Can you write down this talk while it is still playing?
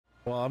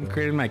Well, I'm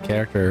creating my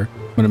character.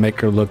 I'm gonna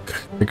make her look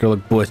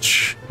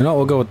butch. You know,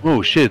 we'll go with.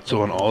 Oh shit!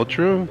 So on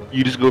Ultra,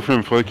 you just go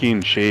from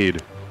fucking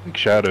shade, like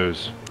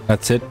shadows.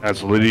 That's it.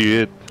 That's literally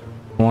it.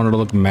 I want her to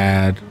look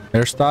mad.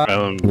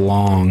 Hairstyle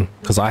long,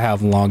 because I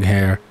have long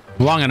hair.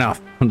 Long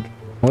enough.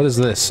 What is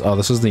this? Oh,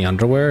 this is the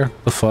underwear.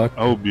 The fuck?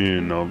 Oh,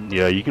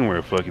 yeah, you can wear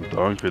a fucking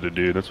thong for the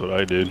dude. That's what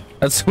I did.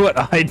 That's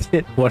what I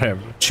did.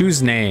 Whatever.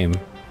 Choose name.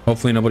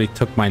 Hopefully nobody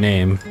took my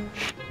name.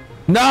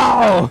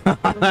 No!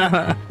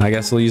 I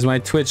guess I'll use my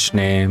Twitch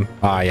name.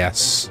 Ah,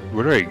 yes.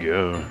 Where do I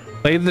go?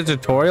 Play the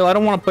tutorial? I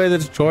don't want to play the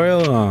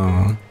tutorial.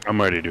 Oh. I'm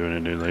already doing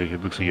it, dude. Like,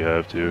 it looks like you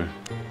have to.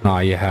 Oh,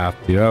 you have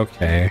to.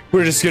 Okay.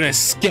 We're just gonna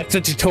skip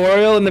the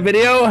tutorial in the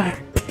video?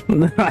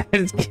 I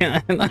just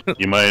can't.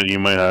 You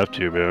might have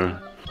to, bro.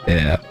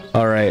 Yeah.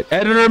 All right.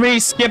 Editor me,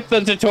 skip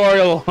the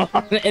tutorial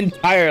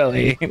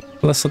entirely.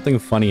 Unless something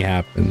funny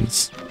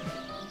happens.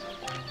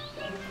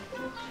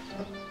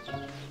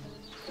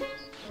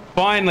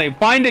 Finally,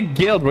 find a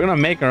guild. We're gonna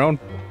make our own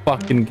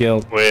fucking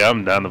guild. Wait,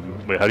 I'm down to...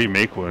 Wait, how do you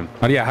make one?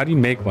 How do you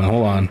make one?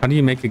 Hold on. How do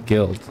you make a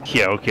guild?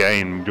 Yeah, okay, I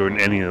ain't doing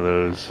any of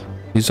those.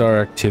 These are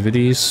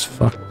activities.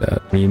 Fuck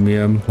that.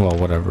 Premium. Well,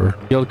 whatever.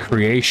 Guild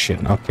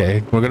creation.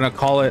 Okay. We're gonna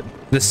call it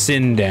the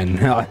Sin Den.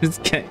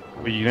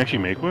 Wait, you can actually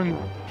make one?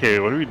 Okay,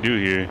 what do we do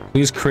here?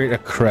 Please create a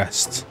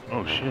crest.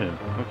 Oh, shit.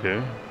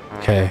 Okay.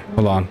 Okay,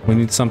 hold on. We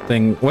need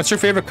something. What's your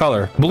favorite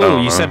color?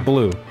 Blue. You said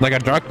blue. Like a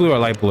dark blue or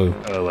light blue?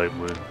 Light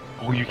blue.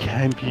 Oh, you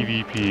can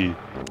PvP. You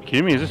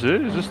kidding me? Is this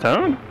it? Is this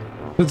town?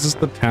 Is this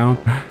the town?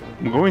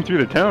 I'm going through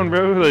the town,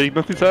 bro. Like,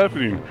 nothing's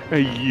happening. A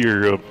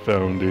year up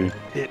found, dude.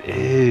 It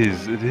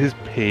is. It is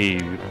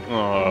paid.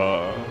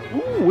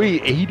 Ooh,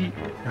 wait,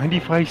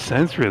 95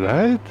 cents for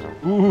that?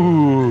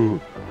 Ooh.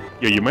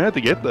 Yeah, you might have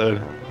to get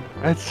that.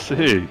 That's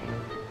sick.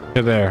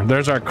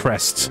 There's our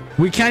crest.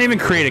 We can't even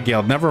create a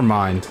guild. Never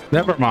mind.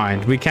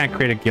 We can't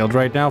create a guild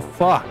right now.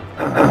 Fuck.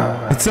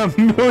 It's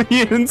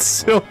 1,000,000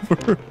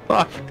 silver.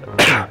 Fuck.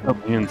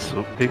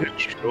 So take a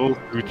stroll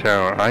through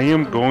town. I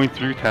am going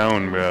through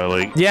town, bro.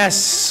 Like,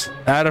 yes.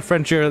 Add a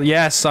friend here.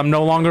 Yes, I'm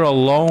no longer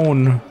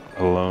alone.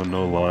 Alone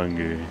no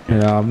longer.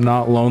 Yeah, I'm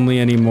not lonely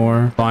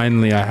anymore.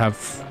 Finally, I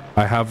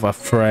have a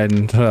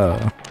friend.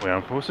 Wait,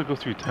 I'm supposed to go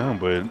through town,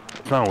 but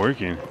it's not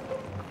working.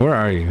 Where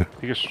are you?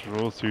 Take a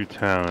stroll through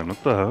town.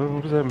 What the hell?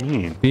 What does that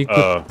mean?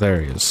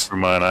 There he is.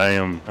 Never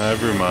mind.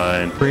 Never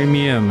mind.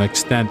 Premium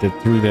extended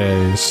 3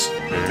 days.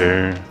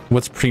 There.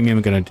 What's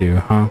premium gonna do,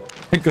 huh?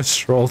 Take a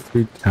stroll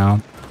through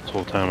town. This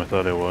whole time I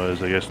thought it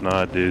was. I guess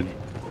not, dude.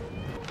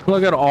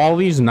 Look at all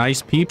these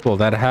nice people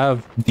that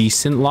have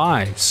decent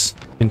lives.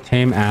 Can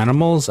tame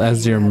animals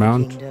as their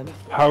mount.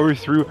 Power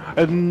through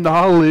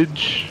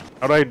knowledge.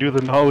 How do I do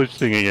the knowledge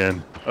thing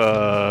again?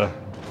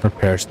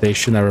 Repair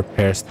station that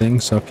repairs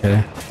things.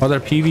 Okay. Oh,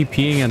 they're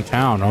PvPing in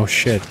town. Oh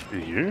shit.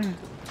 Here?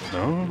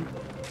 No?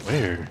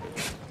 Where?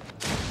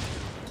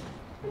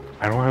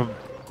 I don't have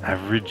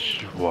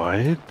average.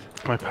 What?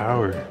 What's my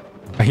power?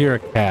 I hear a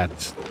cat.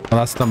 Oh,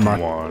 that's the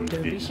mark. Come on,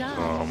 dude.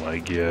 Oh my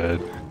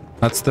god.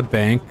 That's the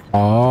bank.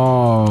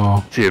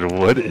 Oh. Dude,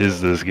 what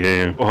is this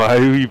game? Why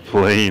are we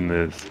playing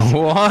this?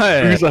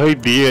 What? Whose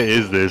idea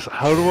is this?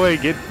 How do I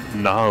get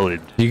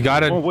knowledge? You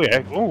gotta... Oh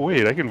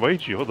wait, I can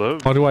invite you. Hold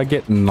up. How do I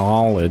get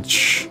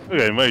knowledge?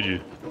 Okay, I invite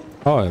you.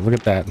 Oh, look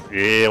at that.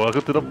 Yeah,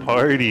 welcome to the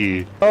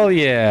party. Oh,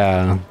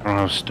 yeah. I don't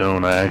have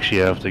stone. I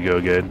actually have to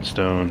go get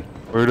stone.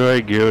 Where do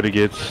I go to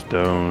get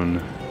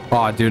stone?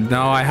 Oh, dude,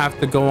 no, I have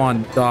to go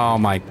on. Oh,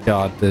 my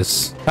God,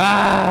 this.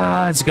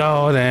 Let's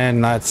go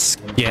then. Let's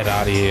get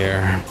out of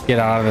here. Get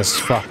out of this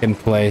fucking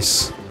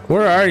place.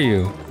 Where are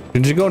you?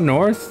 Did you go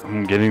north?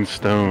 I'm getting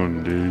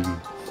stone, dude.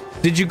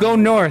 Did you go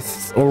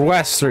north or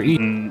west or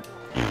east?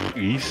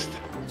 East?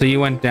 So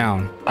you went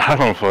down. I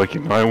don't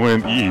fucking know. I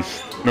went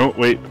east. No,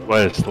 wait.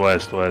 West.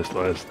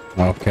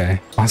 Okay.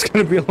 I was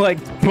gonna be like,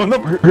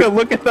 motherfucker,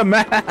 look at the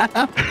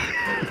map.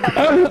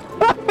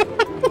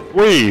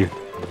 Wait.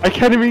 I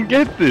can't even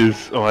get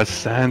this. Oh, that's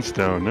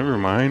sandstone. Never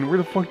mind. Where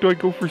the fuck do I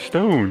go for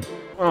stone?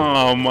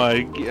 Oh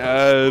my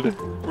god.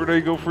 Where do I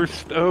go for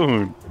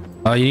stone?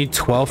 Oh, you need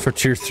 12 for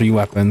tier 3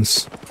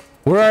 weapons.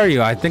 Where are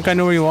you? I think I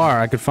know where you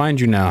are. I could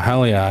find you now.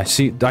 Hell yeah. I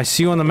see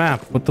you on the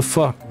map. What the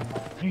fuck?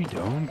 No, you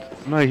don't.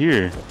 I'm not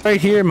here. Right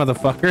here,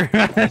 motherfucker.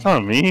 That's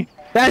not me.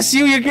 That's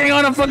you. You're getting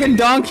on a fucking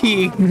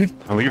donkey.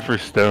 I'm looking for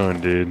stone,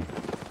 dude.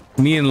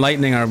 Me and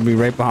Lightning are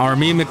right behind, or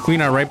me and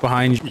McQueen are right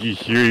behind you. You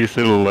hear you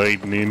said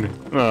lightning.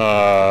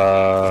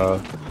 I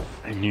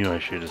knew I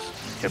should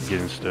have kept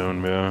getting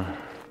stone, bro.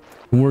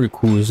 Don't worry,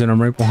 Coolizin, I'm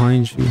right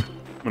behind you.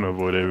 I'm gonna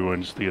avoid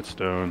everyone just to get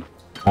stone.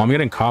 Oh, I'm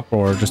getting copper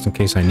ore just in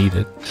case I need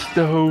it.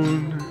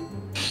 Stone.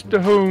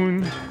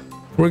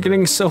 We're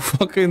getting so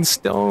fucking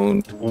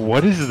stoned.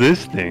 What is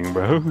this thing,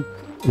 bro?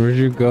 Where'd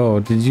you go?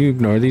 Did you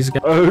ignore these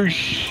guys? Oh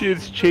shit,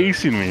 it's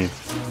chasing me.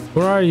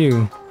 Where are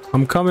you?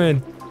 I'm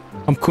coming.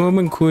 I'm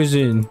coming,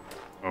 cousin.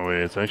 Oh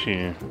wait, it's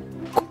actually...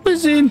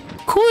 Cousin!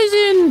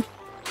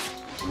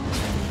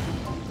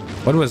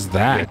 What was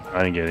that?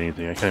 I didn't get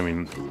anything. I can't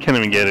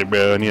even get it,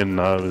 bro. I need a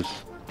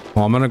novice.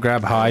 Well, I'm gonna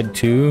grab hide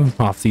too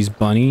off these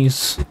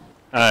bunnies.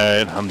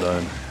 Alright, I'm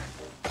done.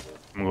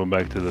 I'm going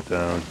back to the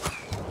town.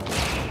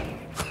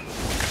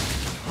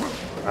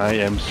 I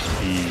am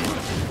speed.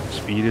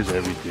 Speed is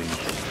everything.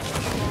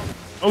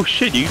 Oh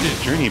shit, you can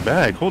just journey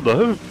back. Hold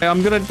up. Hey,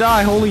 I'm gonna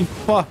die. Holy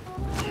fuck.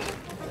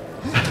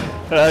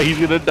 He's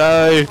gonna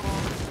die.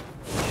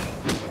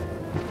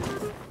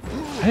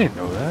 I didn't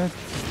know that.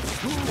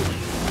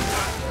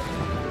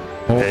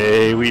 Oh.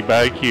 Hey, we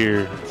back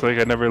here. It's like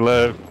I never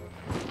left.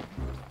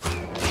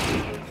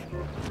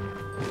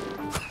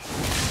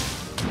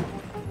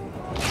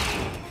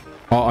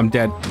 Oh, I'm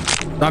dead.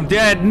 I'm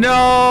dead.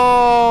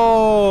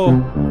 No!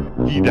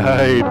 He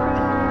died.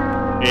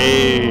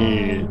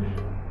 Hey.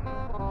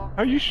 How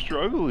are you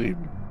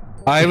struggling?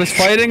 I was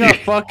fighting a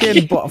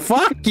fucking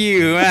fuck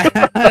you,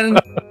 man.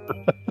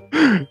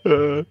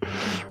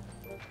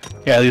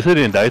 Yeah, at least I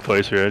didn't die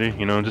twice already.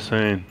 You know, I'm just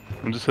saying.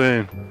 I'm just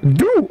saying.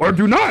 Do or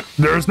do not.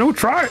 There's no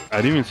try.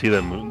 I didn't even see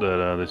that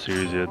the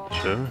series yet. The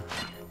show.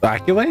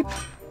 Acculate?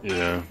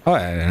 Yeah. Oh,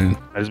 I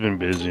just been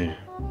busy.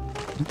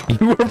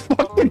 You were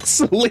fucking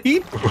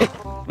sleeping.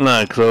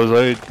 Nah, cause I was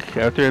like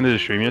after I ended the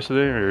stream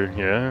yesterday, or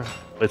yeah,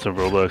 played some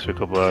Roblox for a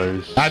couple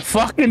hours. I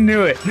fucking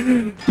knew it.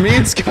 Me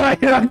and Sky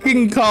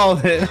fucking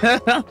called it.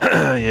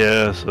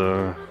 Yeah,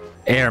 so.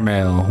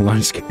 Airmail. I'm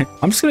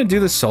just gonna do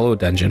the solo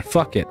dungeon.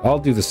 Fuck it. I'll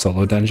do the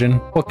solo dungeon.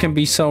 What can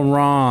be so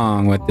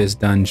wrong with this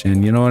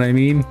dungeon? You know what I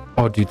mean?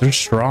 Oh, dude, they're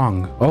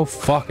strong. Oh,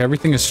 fuck.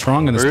 Everything is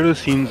strong in this. Berta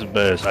seems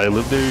best. I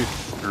lived there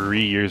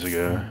 3 years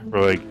ago.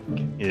 Or like,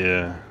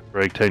 yeah,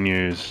 for like 10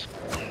 years.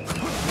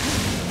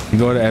 You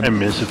go to I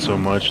miss it so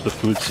much. The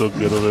food's so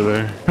good over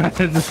there.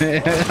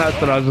 That's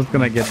what I was just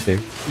gonna get to.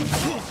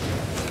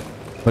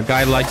 The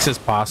guy likes his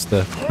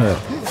pasta.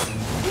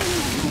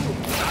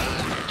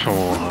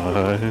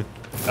 Oh,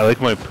 I like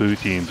my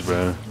poutines,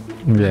 bro.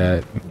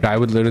 Yeah, I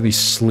would literally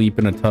sleep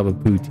in a tub of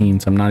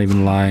poutines. I'm not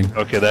even lying.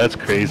 Okay, that's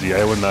crazy.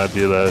 I would not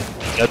do that.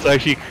 That's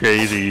actually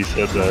crazy you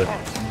said that.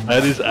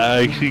 That is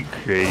actually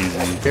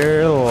crazy.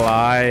 You're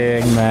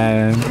lying,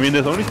 man. I mean,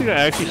 the only thing I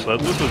actually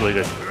slept with was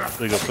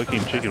like a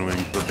fucking chicken wing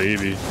for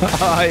baby.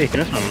 Oh,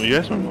 yeah. You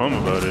asked my mom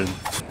about it.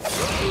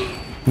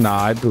 Nah,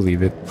 I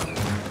believe it.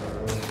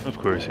 Of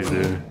course you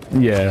do.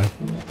 Yeah.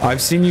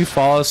 I've seen you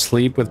fall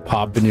asleep with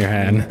pop in your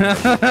hand.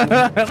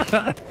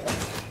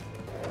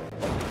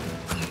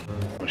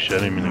 Oh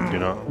shit, I mean, I'm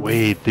gonna...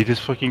 Wait, they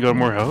just fucking got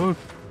more health?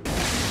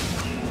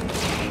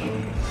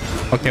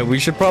 Okay, we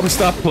should probably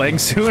stop playing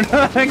soon,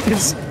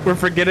 because we're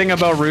forgetting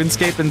about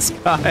RuneScape and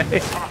Sky.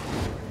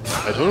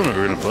 I told him we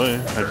were gonna play.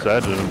 I just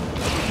added him.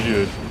 You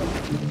do it.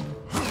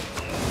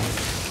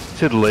 He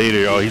said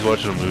later. Oh, he's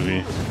watching a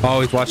movie. Oh,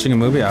 he's watching a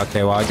movie?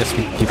 Okay, well, I guess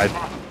we keep...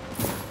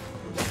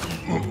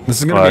 This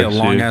is gonna be a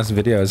long-ass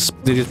video. This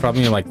video's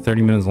probably like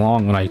 30 minutes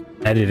long when I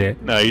edit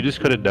it. Nah, you just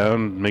cut it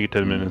down, make it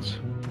 10 minutes.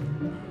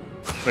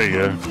 There you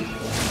go.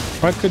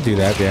 I could do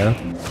that, yeah.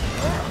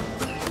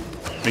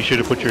 Make sure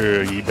to put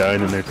your you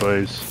dying in there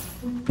twice.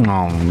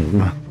 Oh.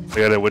 I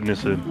gotta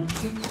witness it.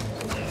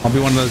 I'll be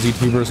one of those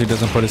YouTubers who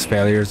doesn't put his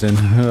failures in.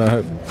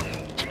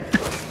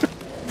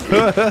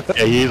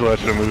 Yeah, he's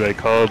watching a movie. I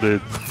called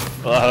it.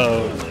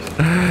 Wow.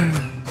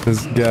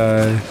 This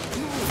guy.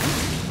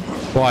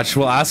 Watch,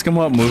 we'll ask him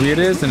what movie it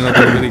is, and it'll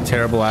be a really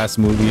terrible ass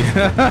movie.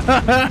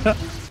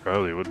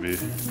 Probably would be.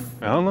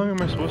 How long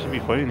am I supposed to be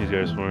fighting these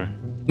guys for?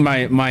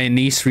 My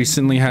niece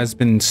recently has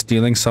been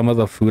stealing some of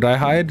the food I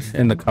hide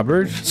in the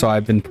cupboard, so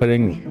I've been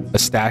putting a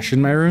stash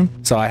in my room.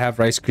 So I have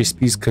Rice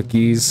Krispies,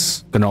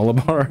 cookies,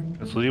 granola bar.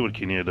 That's literally what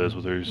Kenya does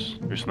with her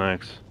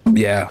snacks.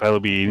 Yeah.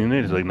 Kyle'll be eating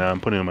it. He's like, nah, I'm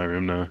putting it in my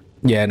room now.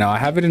 Yeah, no, I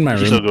have it in my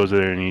She room. still goes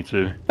there and eats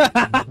it.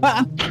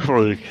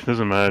 Like,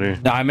 doesn't matter.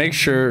 No, I make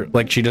sure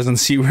like she doesn't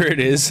see where it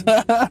is,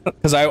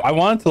 because I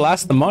want it to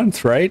last the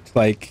month, right?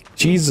 Like,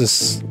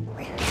 Jesus.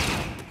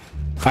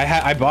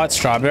 I bought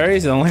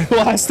strawberries and only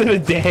lasted a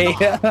day.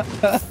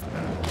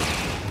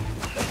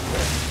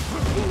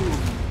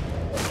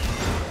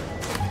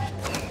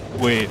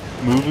 Wait,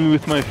 movie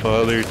with my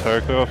father,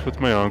 Tarkov with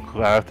my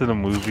uncle, after the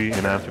movie,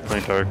 and after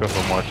playing Tarkov,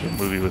 I'm watching a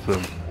movie with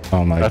him.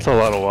 Oh my. That's a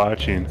lot of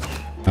watching.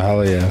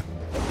 Hell yeah.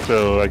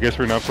 So, I guess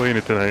we're not playing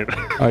it tonight.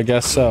 I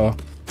guess so.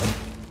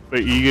 The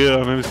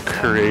ego on him is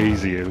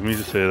crazy. Let me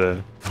just say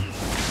that.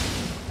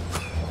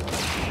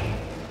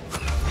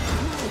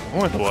 I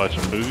want to watch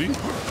a movie.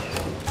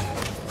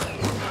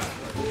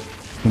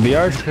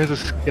 VR? This guy's a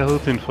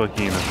skeleton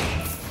fucking...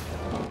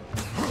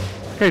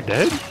 Hey,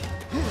 dead?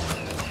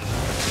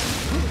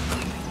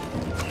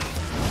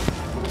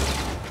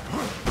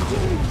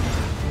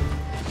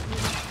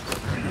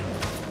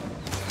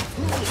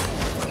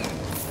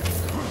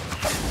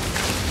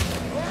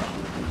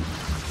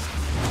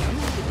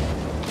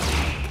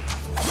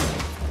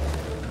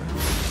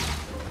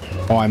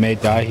 Oh, I may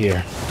die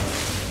here.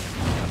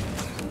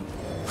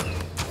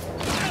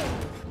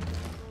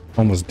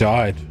 Almost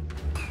died.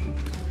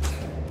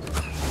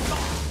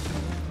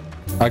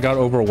 I got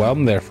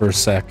overwhelmed there for a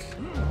sec.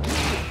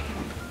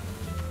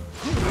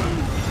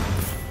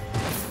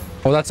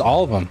 Oh, that's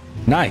all of them.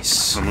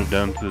 Nice. I'll move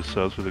down to the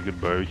south for the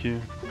good barbecue.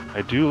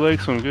 I do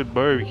like some good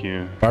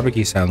barbecue.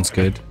 Barbecue sounds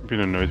good. Up in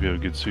the north, we have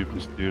good soup and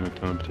stew and a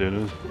ton of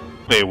potatoes.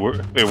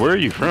 where are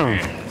you from?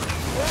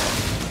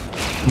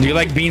 Do you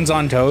like beans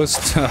on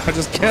toast?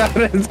 Just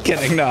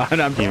kidding. No,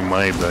 I'm. He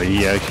might, bro.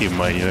 He actually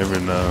might. You never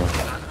know.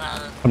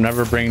 I'm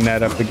never bringing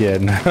that up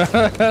again.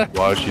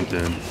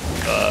 Washington.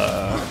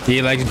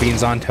 He likes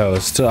beans on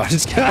toast. Oh,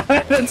 just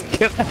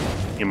kidding.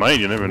 He might.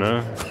 You never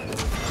know.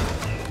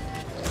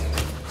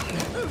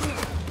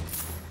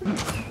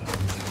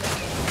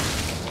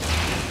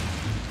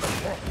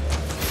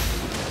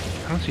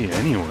 I don't see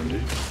anyone,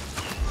 dude.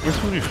 Is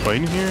somebody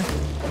fighting here?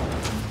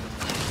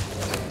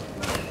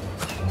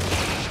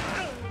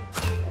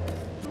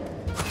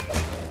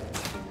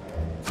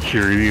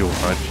 You're really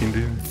watching,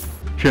 dude?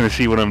 Trying to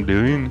see what I'm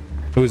doing?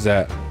 Who's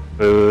that?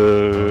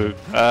 You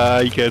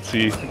can't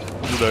see.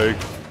 It's dark.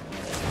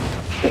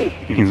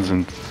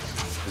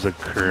 It's a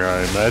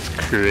crime. That's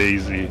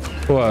crazy.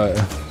 What?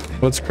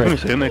 What's crazy? I'm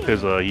saying that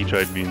because he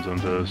tried beans on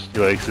toast. He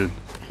likes it.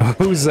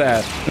 Who's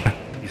that?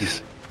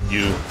 He's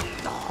you.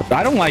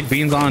 I don't like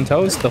beans on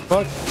toast. The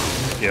fuck?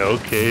 Yeah,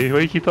 okay.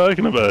 Why you keep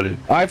talking about it?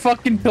 I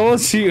fucking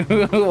told you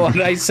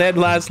what I said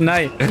last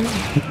night. I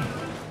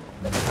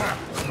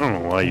don't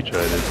know why you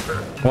tried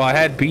it. Well, I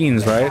had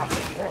beans, right?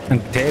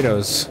 And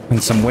potatoes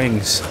and some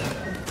wings.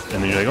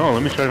 And then you're like, oh,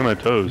 let me try it on my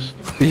toast.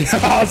 Yeah,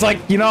 I was like,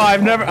 you know,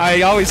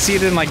 I always see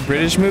it in like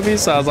British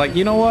movies, so I was like,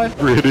 you know what?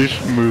 British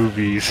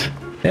movies.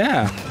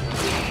 Yeah.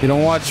 You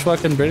don't watch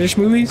fucking British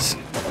movies?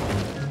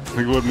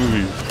 Like what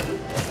movies?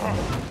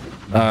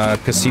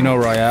 Casino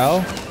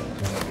Royale.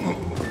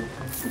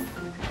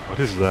 What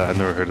is that? I've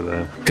never heard of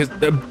that. Cause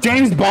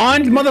James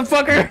Bond,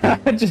 motherfucker.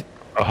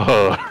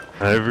 Oh,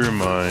 never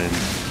mind.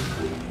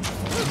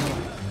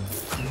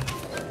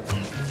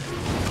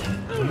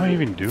 What am I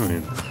even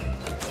doing?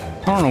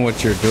 I don't know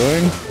what you're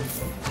doing.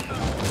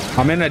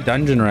 I'm in a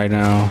dungeon right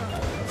now.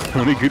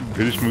 How many good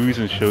British movies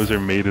and shows are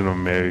made in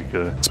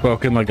America?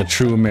 Spoken like a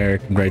true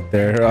American right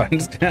there. I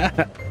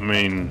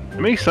mean, it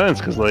makes sense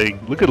because, like,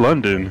 look at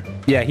London.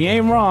 Yeah, he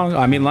ain't wrong.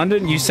 I mean,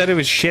 London, you said it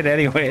was shit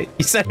anyway.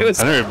 You said it was...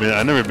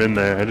 I've never been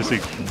there. I just,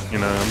 like, you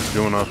know, I'm just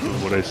going off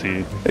of what I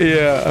see.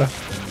 Yeah.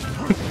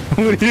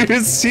 What do you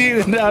see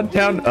in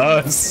downtown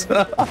us?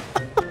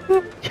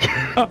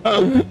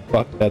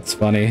 Fuck, that's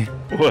funny.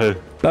 What?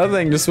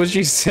 Nothing, just what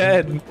she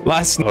said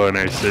last night. Oh, in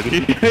our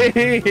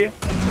city?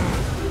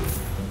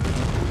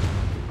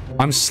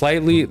 I'm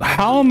slightly...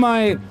 How am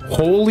I...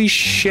 Holy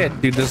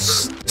shit, dude.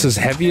 This is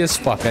heavy as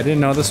fuck. I didn't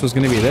know this was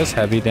going to be this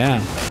heavy.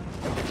 Damn.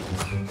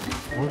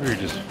 Or we were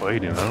just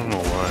fighting. I don't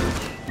know why.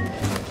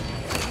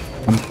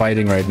 I'm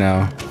fighting right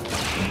now.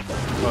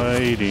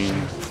 Fighting.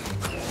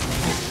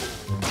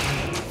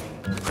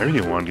 I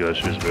really want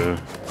gushers, bro.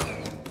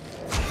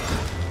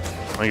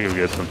 I can go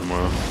get some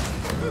tomorrow.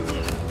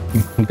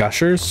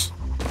 Gushers?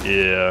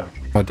 Yeah.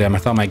 Oh, damn. I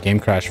thought my game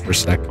crashed for a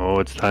sec. Oh,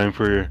 it's time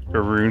for a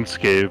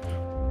RuneScape.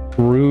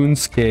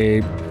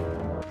 RuneScape.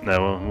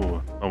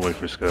 No, I'll wait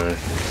for Sky.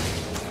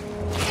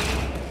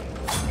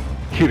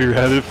 You'd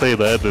rather play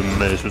that than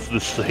this. It's the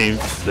same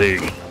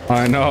thing.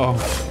 I know.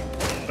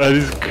 That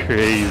is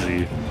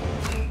crazy.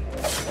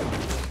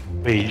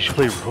 Wait, you should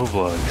play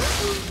Roblox.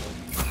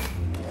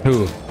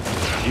 Who?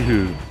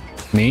 You.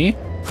 Me?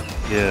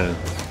 Yeah.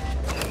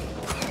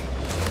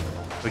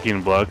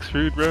 Fucking Blox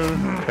Fruit, bro?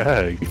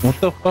 Crack. What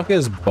the fuck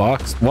is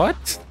box?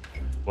 What?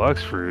 Blox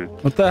Fruit.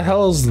 What the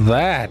hell is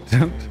that?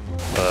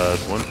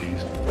 It's One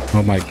Piece.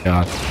 Oh my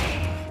god.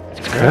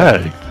 It's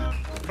cracked.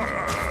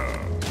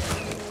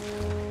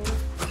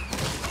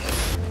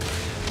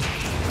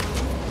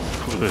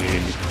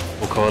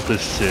 We'll call it the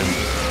Sim.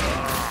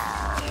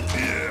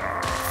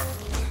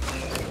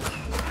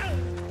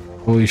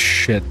 Holy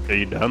shit. Are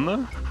you down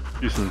though?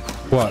 Do some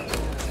What?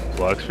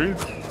 Blox Fruit?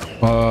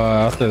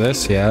 After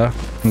this, yeah.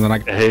 And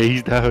then Hey,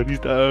 he's down, he's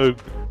down.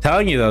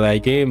 telling you though,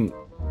 that game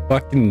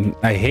fucking,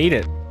 I hate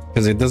it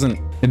because it doesn't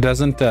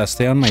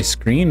stay on my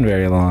screen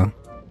very long.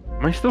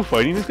 Am I still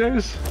fighting these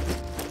guys?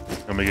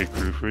 I'll make a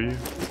crew for you.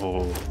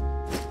 Oh.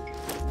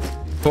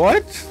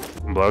 What?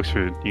 Blox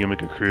Fruit, you can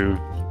make a crew.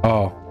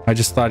 Oh, I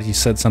just thought you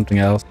said something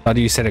else. Thought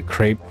you said a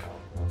crepe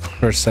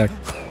for a sec.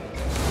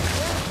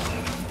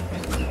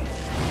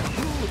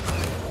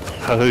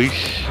 Oh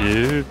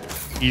shit.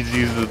 He's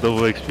used the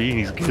double XP and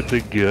he's good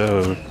to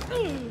go.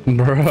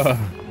 Bruh.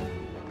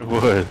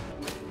 What?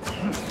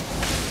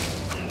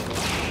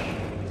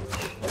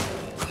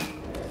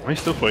 Am I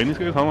still fighting these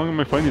guys? How long am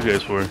I fighting these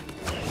guys for?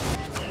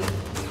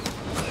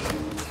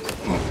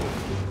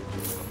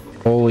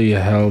 Holy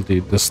hell,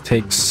 dude. This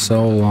takes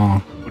so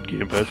long. What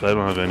game pass? I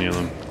don't have any of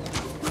them.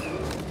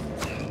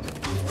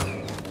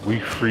 We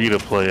free to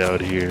play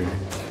out here.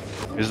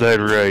 Is that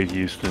right,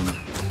 Houston?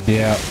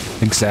 Yeah,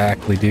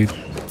 exactly, dude.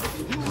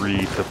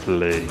 Free to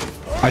play.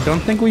 I don't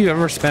think we've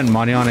ever spent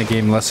money on a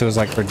game unless it was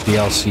like for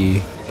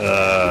DLC.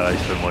 I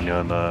spent money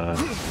on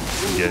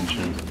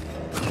Genshin.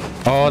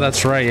 Oh,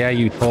 that's right. Yeah,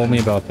 you told me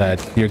about that.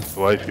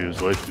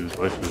 Waifus.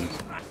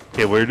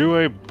 Okay, where do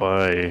I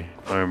buy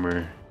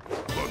armor?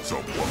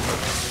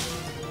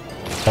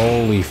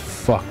 Holy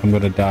fuck, I'm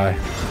gonna die.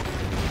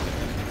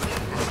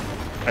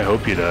 I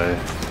hope you die.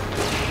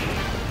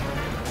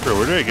 Bro,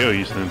 where do I go,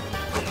 Houston?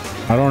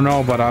 I don't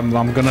know, but I'm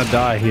gonna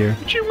die here.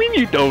 What you mean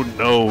you don't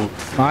know?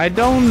 I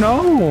don't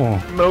know.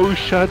 No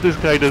shot, this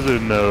guy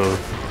doesn't know.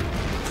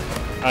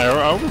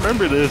 I'll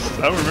remember this.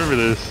 I'll remember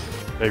this.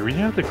 Hey, really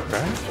have to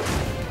craft?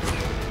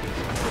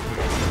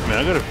 Man,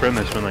 I got a friend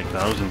that spent like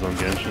thousands on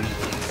Genshin.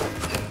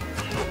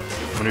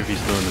 I wonder if he's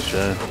still in the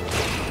chat.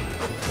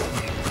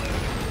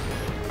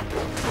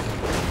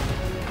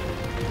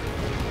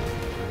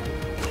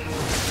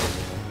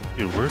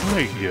 Dude, where do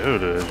I go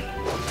to?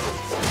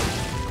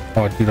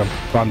 Oh, dude,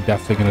 I'm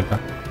definitely gonna die.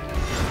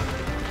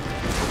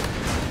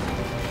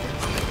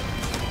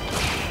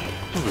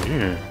 Over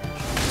here.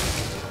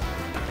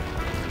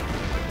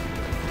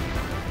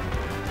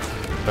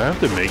 Do I have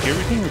to make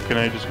everything, or can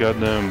I just got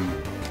them?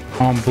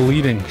 Oh, I'm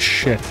bleeding.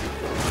 Shit.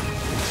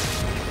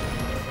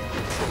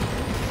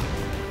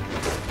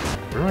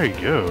 Where do I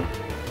go?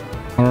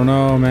 I don't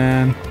know,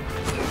 man.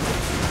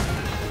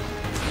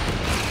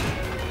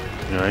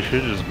 You know, I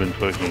should have just been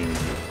fucking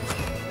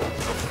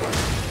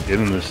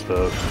getting this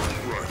stuff.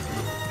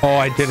 Oh,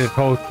 I did it.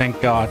 Oh,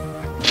 thank God.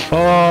 Oh,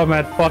 I'm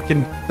at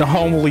fucking...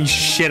 Holy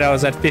shit, I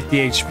was at 50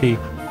 HP.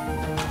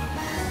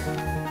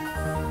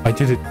 I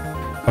did it.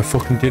 I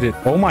fucking did it.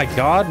 Oh my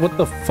God, what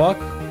the fuck?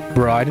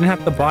 Bro, I didn't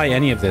have to buy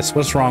any of this.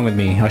 What's wrong with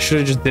me? I should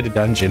have just did a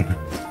dungeon.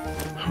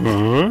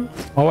 Huh?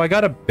 Oh, I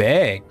got a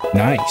bag.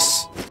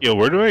 Nice. Yo,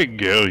 where do I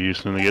go,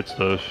 Houston, to get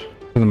stuff?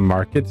 To the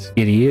market,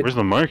 idiot. Where's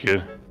the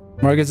market?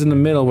 Market's in the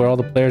middle where all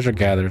the players are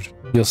gathered.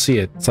 You'll see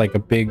it. It's like a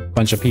big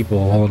bunch of people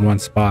all in one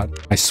spot.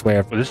 I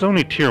swear. Well, this is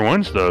only tier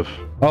 1 stuff.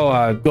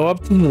 Oh, go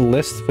up to the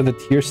list for the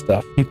tier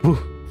stuff.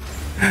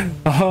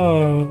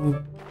 Oh.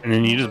 And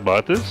then you just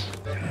bought this?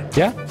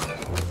 Yeah.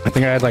 I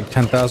think I had like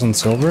 10,000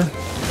 silver. How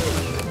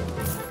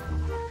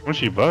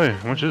much you buy?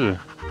 How much is it?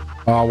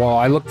 Oh, well,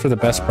 I looked for the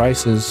best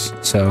prices,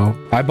 so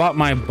I bought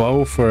my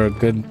bow for a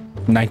good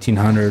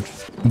 1900,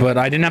 but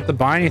I didn't have to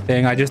buy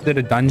anything. I just did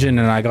a dungeon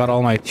and I got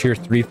all my tier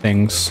 3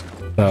 things,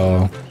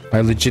 so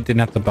I legit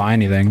didn't have to buy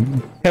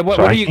anything. Hey, what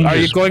are you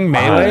going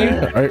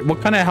melee? What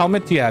kind of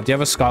helmet do you have? Do you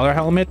have a scholar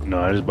helmet? No,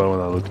 I just bought one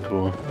that looked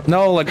cool.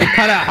 No, like what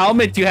kind of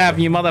helmet do you have,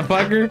 you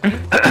motherfucker?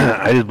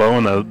 I just bought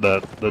one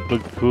that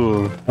looked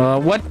cool.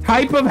 What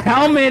type of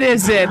helmet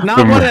is it?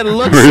 Not what it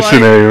looks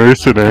Mercenary.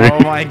 like.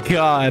 Oh my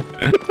God.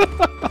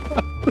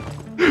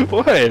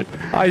 What?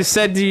 I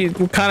said to you,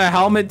 what kind of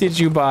helmet did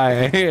you buy?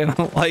 And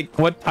I'm like,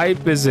 what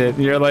type is it?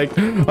 And you're like,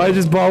 I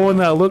just bought one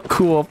that looked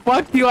cool.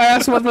 Fuck you, I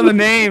asked one for the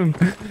name.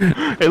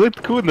 It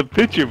looked cool in the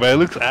picture, but it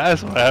looks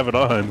ass when I have it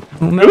on.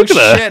 No Look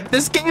at shit, that.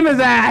 this game is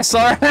ass,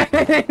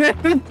 alright?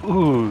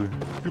 Ooh,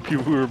 the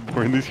people who were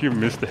born this year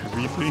missed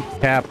everything.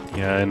 Cap.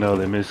 Yeah, I know,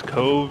 they missed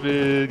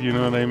COVID, you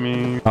know what I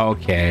mean?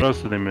 Okay. What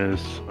else did they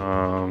miss?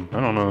 I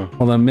don't know.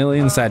 Well, the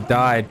millions that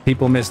died,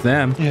 people miss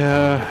them.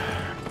 Yeah,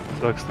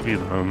 sucks to be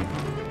them.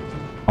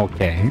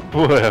 Okay.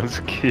 Boy, I'm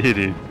just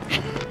kidding.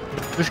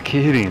 Just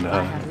kidding,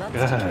 God.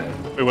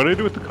 Wait, what do I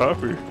do with the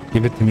copper?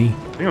 Give it to me. I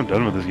think I'm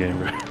done with this game,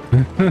 bro.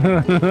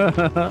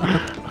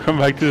 I'll come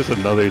back to this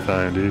another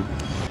time, dude.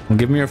 Well,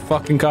 give me your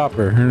fucking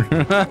copper.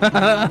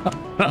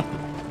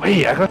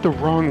 Wait, I got the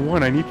wrong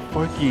one. I need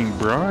fucking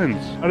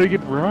bronze. How do I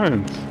get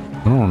bronze?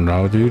 I don't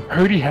know, dude. I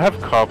already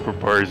have copper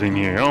bars in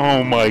here.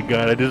 Oh my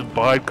God, I just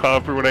bought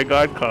copper when I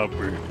got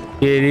copper.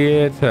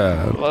 Idiot.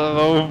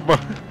 Oh my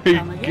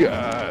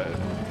God.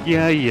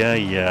 Yeah. I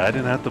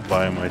didn't have to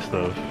buy my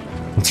stuff.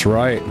 That's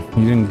right.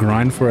 You didn't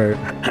grind for it.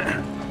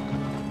 Yeah,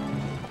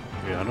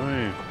 how do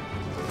I...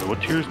 What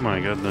tier is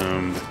mine? I got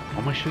them...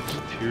 All my shit's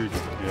tier... Yeah,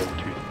 tier 2.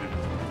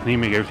 I need to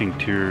make everything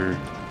tier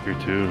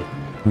 2.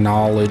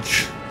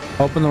 Knowledge.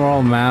 Open the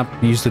world map.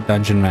 Use the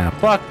dungeon map.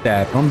 Fuck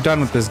that. I'm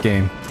done with this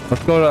game.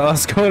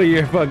 Let's go to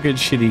your fucking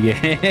shitty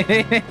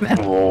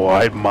game.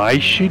 What? My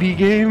shitty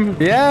game?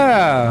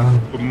 Yeah.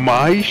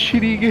 My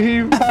shitty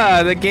game?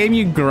 The game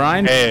you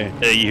grind. Hey,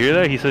 you hear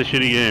that? He said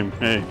shitty game.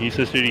 Hey, he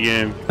said shitty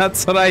game.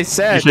 That's what I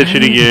said. He said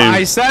shitty game.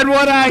 I said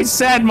what I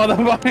said,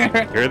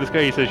 motherfucker. You heard this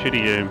guy? He said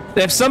shitty game.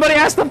 If somebody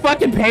has to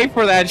fucking pay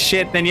for that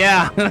shit, then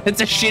yeah,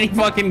 it's a shitty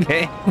fucking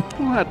game. You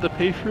don't have to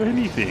pay for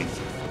anything.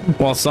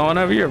 Well, some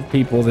of your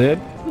people did.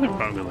 Nothing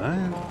wrong with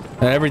that.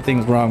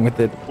 Everything's wrong with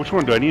it. Which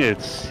one do I need?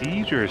 A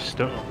siege or a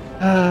stone?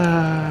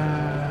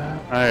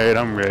 Alright,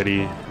 I'm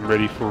ready. I'm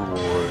ready for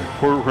war.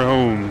 For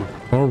Rome.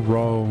 For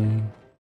Rome.